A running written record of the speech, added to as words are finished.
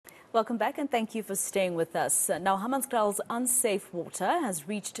Welcome back and thank you for staying with us. Now, Hammanskraal's unsafe water has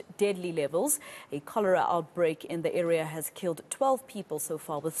reached deadly levels. A cholera outbreak in the area has killed 12 people so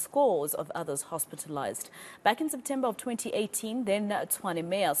far, with scores of others hospitalised. Back in September of 2018, then Tshwane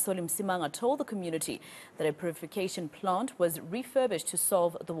Mayor Msimango told the community that a purification plant was refurbished to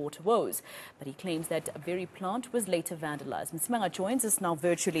solve the water woes. But he claims that very plant was later vandalised. Msimango joins us now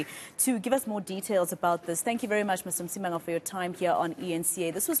virtually to give us more details about this. Thank you very much, Mr. Msimango, for your time here on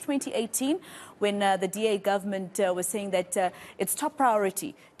eNCA. This was 2018 when the DA government was saying that it's top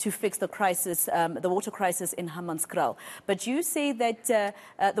priority to fix the crisis, the water crisis in Hammanskraal. But you say that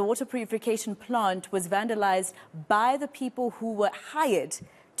the water purification plant was vandalized by the people who were hired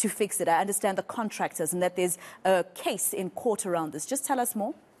to fix it. I understand the contractors, and that there's a case in court around this. Just tell us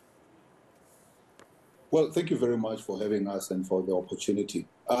more. Well, thank you very much for having us and for the opportunity.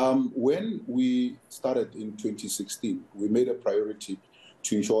 When we started in 2016, we made a priority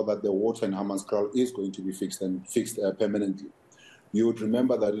to ensure that the water in Hammanskraal is going to be fixed permanently. You would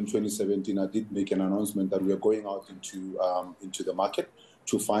remember that in 2017, I did make an announcement that we are going out into the market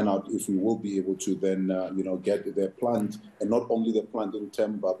to find out if we will be able to then, get the plant, and not only the plant in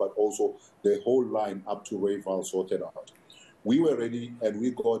Temba, but also the whole line up to Rayval sorted out. We were ready, and we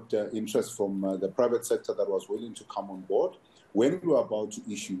got interest from the private sector that was willing to come on board. When we were about to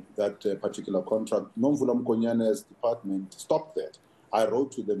issue that particular contract, Nomvula Mkonyane's department stopped that. I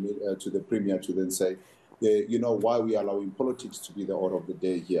wrote to the Premier to then say, why we are allowing politics to be the order of the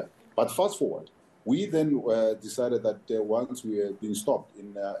day here. But fast forward, we then decided that once we had been stopped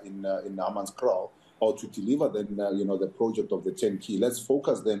in Hammanskraal, or to deliver then, the project of the 10 key, let's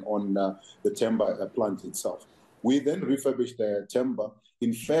focus then on the Temba plant itself. We then refurbished the Temba.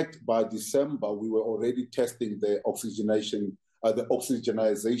 In fact, by December, we were already testing the oxygenization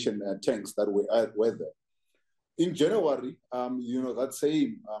tanks that were there. In January, that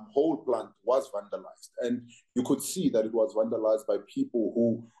same whole plant was vandalized. And you could see that it was vandalized by people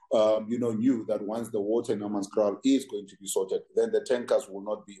who, knew that once the water in Hammanskraal is going to be sorted, then the tankers will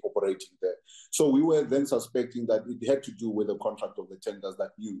not be operating there. So we were then suspecting that it had to do with the contract of the tenders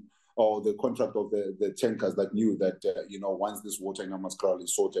that knew, or the contract of the tankers that knew that, once this water in Hammanskraal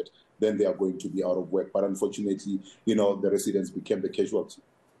is sorted, then they are going to be out of work. But unfortunately, the residents became the casualty.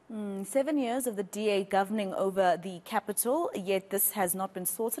 7 years of the DA governing over the capital, yet this has not been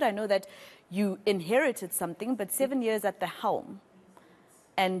sorted. I know that you inherited something, but 7 years at the helm,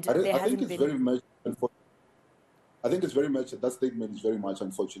 and there hasn't been... I think it's very much, that statement is very much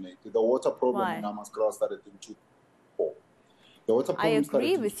unfortunate. The water problem in Hammanskraal started in 2004. The water problem I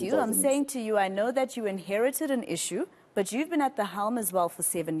agree with you. I'm saying to you, I know that you inherited an issue, but you've been at the helm as well for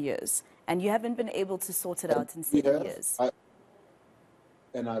 7 years, and you haven't been able to sort it out in 7 years.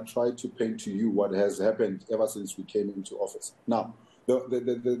 And I tried to paint to you what has happened ever since we came into office. Now,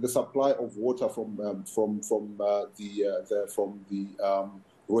 the supply of water from the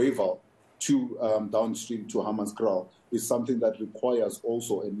Rayval to downstream to Hammanskraal is something that requires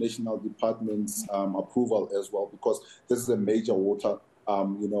also a national department's approval as well, because this is a major water a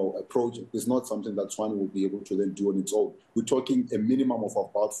project. It's not something that Tshwane will be able to then do on its own. We're talking a minimum of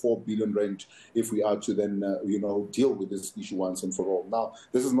about 4 billion rand if we are to then, deal with this issue once and for all. Now,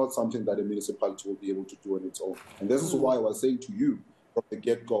 this is not something that a municipality will be able to do on its own. And this is why I was saying to you from the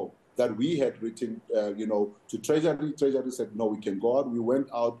get-go that we had written, to Treasury. Treasury said, no, we can go out. We went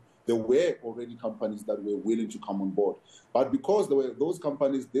out. There were already companies that were willing to come on board. But because those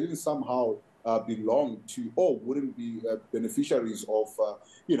companies didn't somehow belong to or wouldn't be beneficiaries of,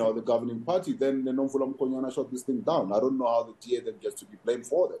 the governing party, then Nomvula Mkonyana shot this thing down. I don't know how the DA then gets to be blamed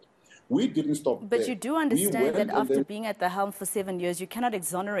for that. We didn't stop But there. You do understand that after being at the helm for 7 years, you cannot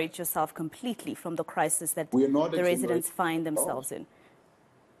exonerate yourself completely from the crisis that the residents find themselves in.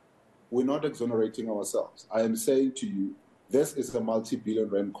 We're not exonerating ourselves. I am saying to you, this is a multi-billion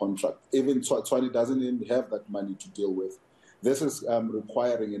rand contract. Even Tshwane doesn't even have that money to deal with. This is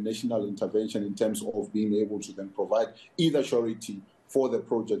requiring a national intervention in terms of being able to then provide either surety for the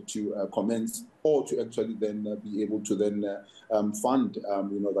project to commence, or to actually then be able to then fund,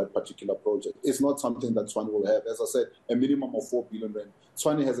 that particular project. It's not something that Tshwane will have. As I said, a minimum of 4 billion rand.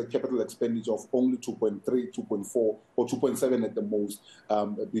 Tshwane has a capital expenditure of only 2.3, 2.4, or 2.7 at the most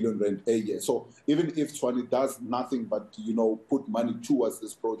billion rand a year. So even if Tshwane does nothing but, put money towards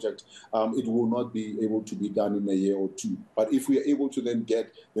this project, it will not be able to be done in a year or two. But if we are able to then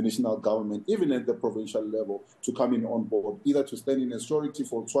get the national government, even at the provincial level, to come in on board, either to stand in a surety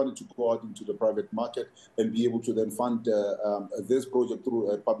for Tshwane to go out into the private market and be able to then fund this project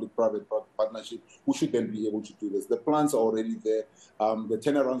through a public-private partnership, we should then be able to do this. The plans are already there. The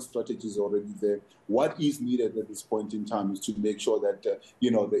turnaround strategy is already there. What is needed at this point in time is to make sure that,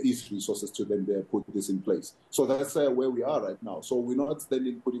 there is resources to then put this in place. So that's where we are right now. So we're not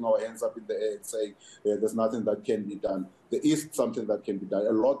standing, putting our hands up in the air and saying there's nothing that can be done. There is something that can be done,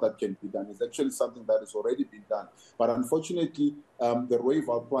 a lot that can be done. It's actually something that has already been done. But unfortunately, the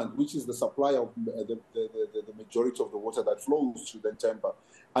Rooiwal plant, which is the supply of the majority of the water that flows through the Temba,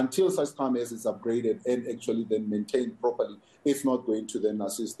 until such time as it's upgraded and actually then maintained properly, it's not going to then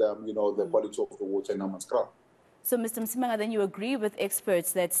assist the quality of the water in Hammanskraal. So, Mr. Msimango, then you agree with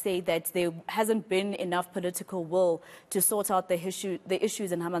experts that say that there hasn't been enough political will to sort out the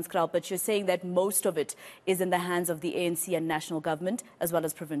issues in Hammanskraal, but you're saying that most of it is in the hands of the ANC and national government as well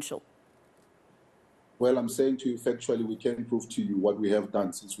as provincial. Well, I'm saying to you factually, we can prove to you what we have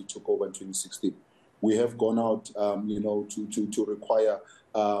done since we took over in 2016. We have gone out, to require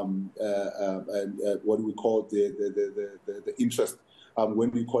what we call the interest.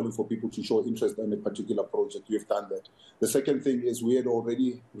 When we're calling for people to show interest in a particular project, we have done that. The second thing is we had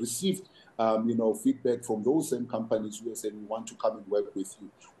already received, feedback from those same companies who said we want to come and work with you.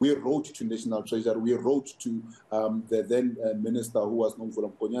 We wrote to National Treasury, we wrote to the then minister who was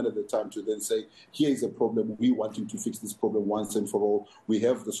Nomvula Mkonyane at the time to then say, here is a problem, we wanting to fix this problem once and for all. We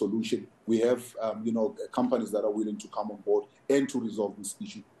have the solution. We have, companies that are willing to come on board and to resolve this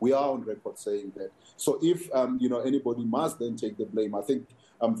issue. We are on record saying that. So if, anybody must then take the blame, I think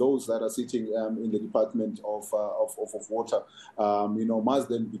those that are sitting in the Department of Water, must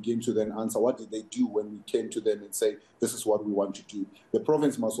then begin to then answer what did they do when we came to them and say, this is what we want to do. The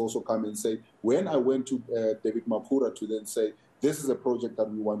province must also come and say, when I went to David Makura to then say, this is a project that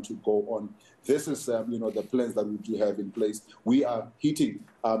we want to go on. This is, the plans that we do have in place. We are hitting,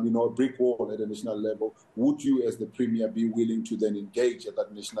 a brick wall at the national level. Would you, as the Premier, be willing to then engage at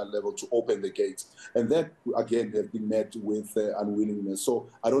that national level to open the gates? And that, again, have been met with unwillingness. So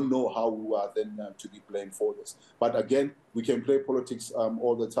I don't know how we are then to be blamed for this. But again, we can play politics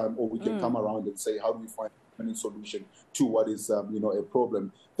all the time, or we can come around and say, how do we find a solution to what is, a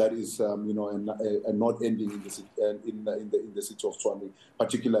problem that is, not ending in the city of Tshwane,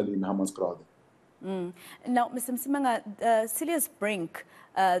 particularly in Hammanskraal. Now, Mr. Msimango, Celius Brink,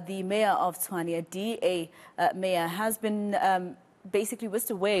 the mayor of Tshwane, a DA mayor, has been basically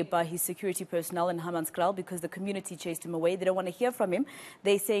whisked away by his security personnel in Hammanskraal because the community chased him away. They don't want to hear from him.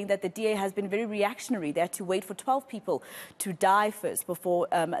 They're saying that the DA has been very reactionary. They had to wait for 12 people to die first before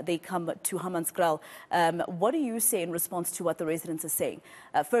they come to Hammanskraal. What do you say in response to what the residents are saying?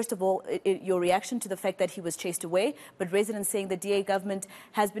 First of all, your reaction to the fact that he was chased away, but residents saying the DA government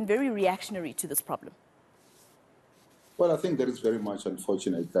has been very reactionary to this problem. Well, I think that is very much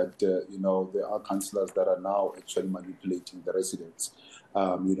unfortunate that, there are councillors that are now actually manipulating the residents,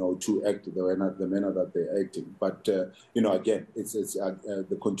 to act the manner that they're acting. But, again, it's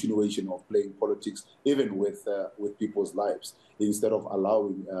the continuation of playing politics, even with people's lives, instead of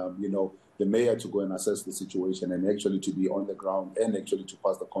allowing, the mayor to go and assess the situation and actually to be on the ground and actually to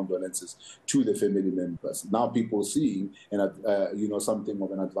pass the condolences to the family members. Now people seeing, something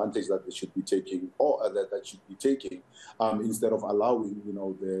of an advantage that they should be taking or that should be taking instead of allowing,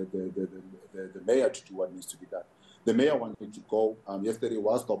 the mayor to do what needs to be done. The mayor wanted to go. Yesterday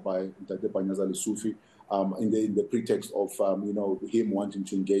was stopped by Ntate Panyazali Sufi in the pretext of, him wanting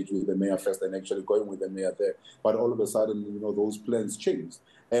to engage with the mayor first and actually going with the mayor there. But all of a sudden, those plans changed.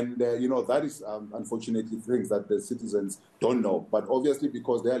 And, that is unfortunately things that the citizens don't know. But obviously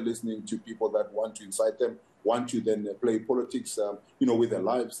because they are listening to people that want to incite them, want to then play politics, with their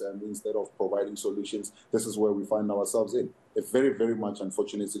lives instead of providing solutions, this is where we find ourselves in. A very, very much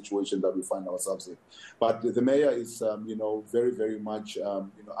unfortunate situation that we find ourselves in. But the mayor is, very, very much,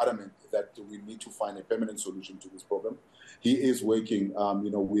 adamant that we need to find a permanent solution to this problem. He is working,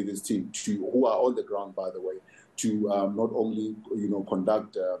 with his team, who are on the ground, by the way, to not only,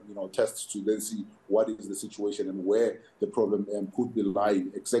 conduct, tests to then see what is the situation and where the problem could be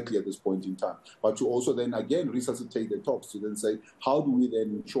lying exactly at this point in time, but to also then again resuscitate the talks to then say, how do we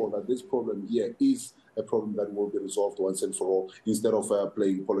then ensure that this problem here is a problem that will be resolved once and for all, instead of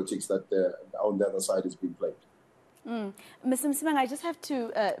playing politics that on the other side is being played. Mr. Msimango, I just have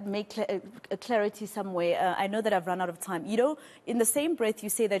to make a clarity somewhere. I know that I've run out of time. In the same breath, you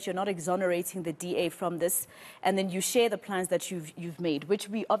say that you're not exonerating the DA from this, and then you share the plans that you've made, which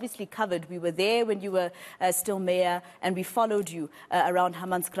we obviously covered. We were there when you were still mayor, and we followed you around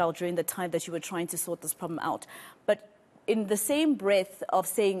Hammanskraal during the time that you were trying to sort this problem out. But in the same breath of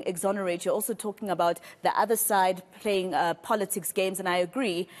saying exonerate, you're also talking about the other side playing politics games, and I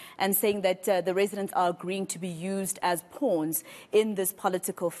agree, and saying that the residents are agreeing to be used as pawns in this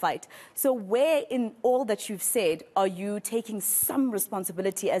political fight. So where in all that you've said are you taking some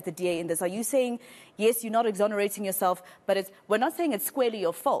responsibility as the DA in this? Are you saying, yes, you're not exonerating yourself, but we're not saying it's squarely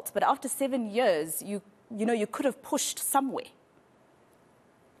your fault, but after 7 years, you could have pushed somewhere?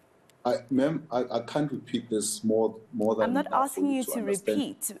 Ma'am, I can't repeat this more than. I'm not asking you to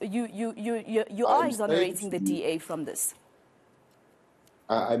repeat. You are exonerating the DA from this.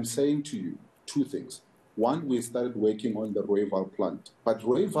 I'm saying to you two things. One, we started working on the Rooiwal plant, but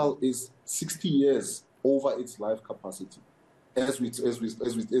Rooiwal is 60 years over its life capacity, as we're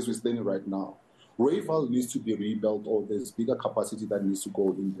standing right now. Rooiwal needs to be rebuilt, or there's bigger capacity that needs to go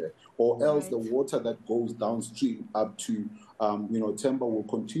in there, or else the water that goes downstream up to Themba will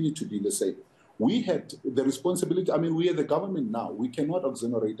continue to be the same. We had the responsibility. I mean, we are the government now. We cannot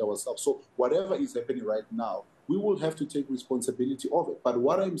exonerate ourselves. So whatever is happening right now, we will have to take responsibility of it. But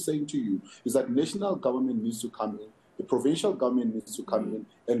what I'm saying to you is that national government needs to come in, the provincial government needs to come in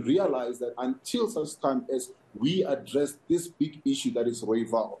and realize that until such time as we address this big issue that is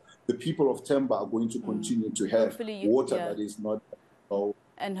Rooiwal, the people of Themba are going to continue to have water that is not.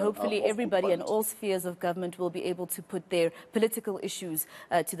 And hopefully everybody and all spheres of government will be able to put their political issues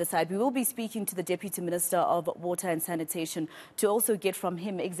to the side. We will be speaking to the Deputy Minister of Water and Sanitation to also get from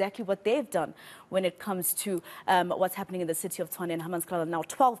him exactly what they've done when it comes to what's happening in the city of Tshwane and Hammanskraal. Now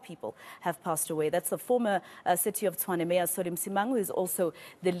 12 people have passed away. That's the former city of Tshwane Mayor, Msimango, who is also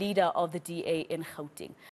the leader of the DA in Gauteng.